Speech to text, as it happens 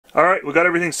Alright, we got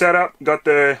everything set up, got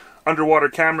the underwater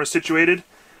camera situated.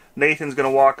 Nathan's going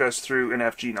to walk us through an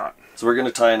FG knot. So we're going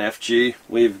to tie an FG.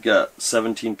 We've got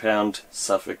 17-pound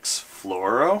Suffix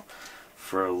Fluoro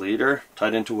for a leader,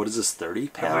 tied into, what is this,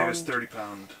 30-pound? I believe it's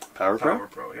 30-pound Power Pro? Power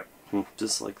Pro, yep.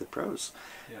 Just like the pros.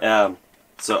 Yeah.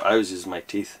 So I was using my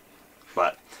teeth,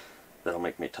 but that'll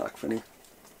make me talk funny.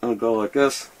 I'll go like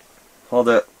this, hold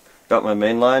it, got my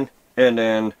main line, and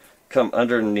then come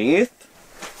underneath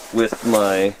with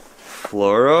my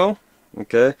Fluoro,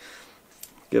 okay?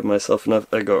 Give myself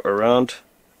enough, I go around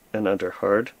and under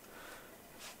hard,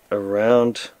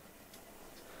 around,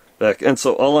 back. And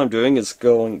so all I'm doing is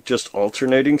going just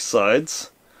alternating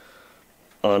sides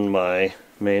on my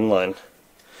main line.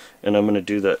 And I'm going to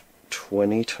do that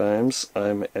 20 times.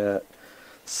 I'm at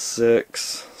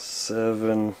 6,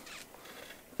 7,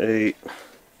 8,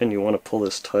 and you want to pull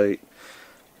this tight.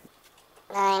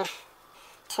 9,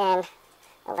 10,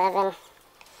 11.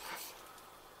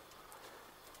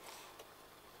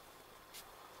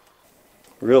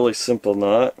 Really simple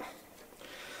knot.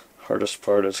 Hardest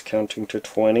part is counting to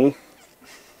 20,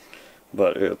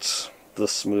 but it's the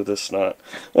smoothest knot.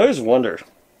 I always wonder,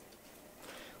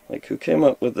 like, who came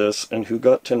up with this and who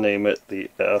got to name it the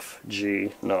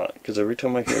FG knot? Because every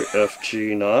time I hear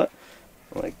FG knot,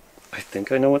 I'm like, I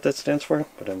think I know what that stands for,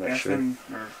 but I'm not sure.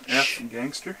 Or F and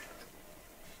gangster?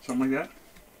 Something like that?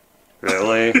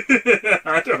 Really?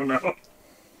 I don't know.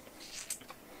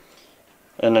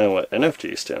 I know what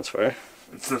NFG stands for.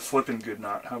 It's the flippin' good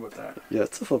knot. How about that? Yeah,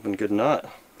 it's a flippin' good knot.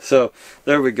 So,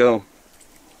 there we go.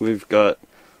 We've got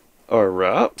our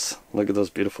wraps. Look at those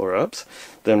beautiful wraps.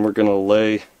 Then we're going to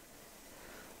lay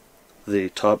the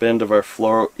top end of our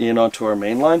fluoro in onto our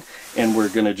main line, and we're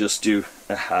going to just do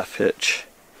a half hitch.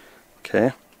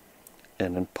 Okay?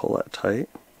 And then pull that tight.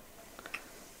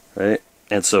 Right?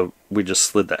 And so we just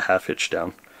slid that half hitch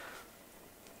down.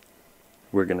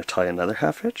 We're going to tie another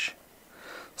half hitch.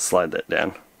 Slide that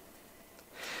down.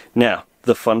 Now,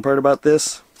 the fun part about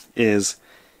this is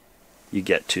you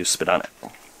get to spit on it.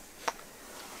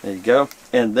 There you go.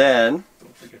 And then,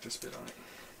 Don't forget to spit on it.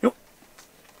 Yep.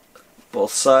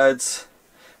 Both sides,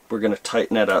 we're going to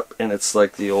tighten it up, and it's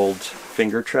like the old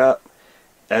finger trap.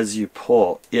 As you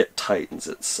pull, it tightens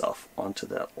itself onto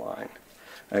that line.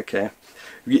 Okay?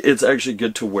 It's actually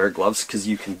good to wear gloves because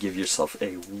you can give yourself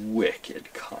a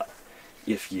wicked cut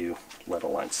if you let a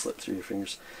line slip through your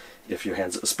fingers. If your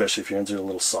hands, especially if your hands are a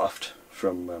little soft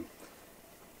from,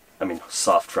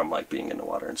 soft from like being in the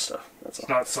water and stuff. That's all. It's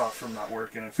not soft from not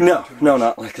working. No,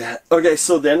 not like that. Okay,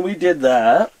 so then we did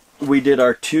that. We did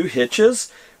our 2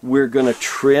 hitches. We're gonna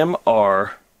trim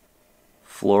our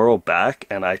fluoro back,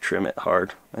 and I trim it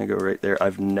hard. I go right there.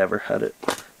 I've never had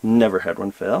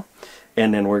one fail.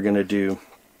 And then we're gonna do,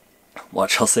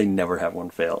 watch, I'll say never have one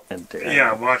fail. And damn.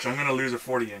 Yeah, watch, I'm gonna lose a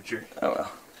 40-incher. Oh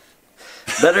well.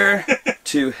 Better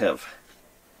to have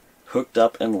hooked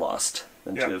up and lost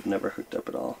than to have never hooked up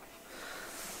at all.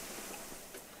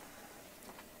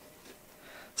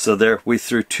 So there, we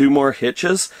threw 2 more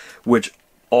hitches, which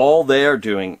all they are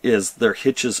doing is they're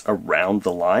hitches around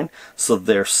the line, so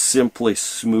they're simply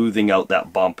smoothing out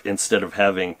that bump instead of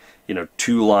having,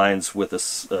 2 lines with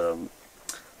a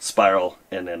spiral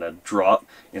and then a drop.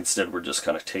 Instead, we're just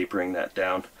kind of tapering that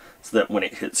down so that when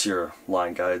it hits your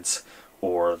line guides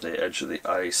or the edge of the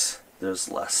ice, there's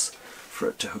less for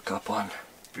it to hook up on.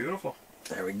 Beautiful.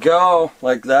 There we go,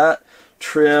 like that.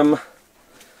 Trim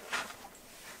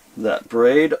that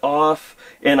braid off,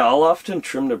 and I'll often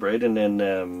trim the braid and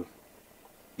then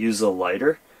use a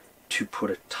lighter to put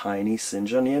a tiny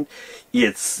singe on the end.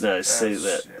 It's that's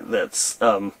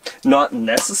not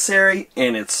necessary,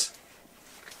 and it's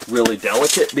really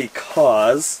delicate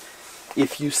because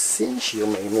if you singe your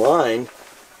main line,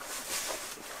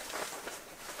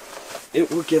 it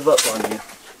will give up on you.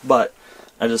 But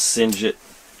I just singe it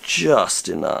just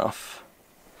enough.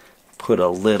 Put a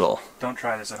little. Don't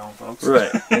try this at home, folks.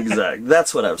 Right, exactly.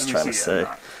 That's what I was trying to say.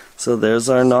 So there's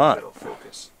our knot.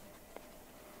 Focus.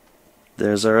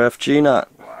 There's our FG knot.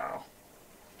 Wow.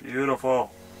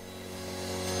 Beautiful.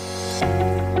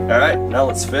 Alright, now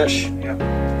let's fish.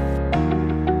 Yep.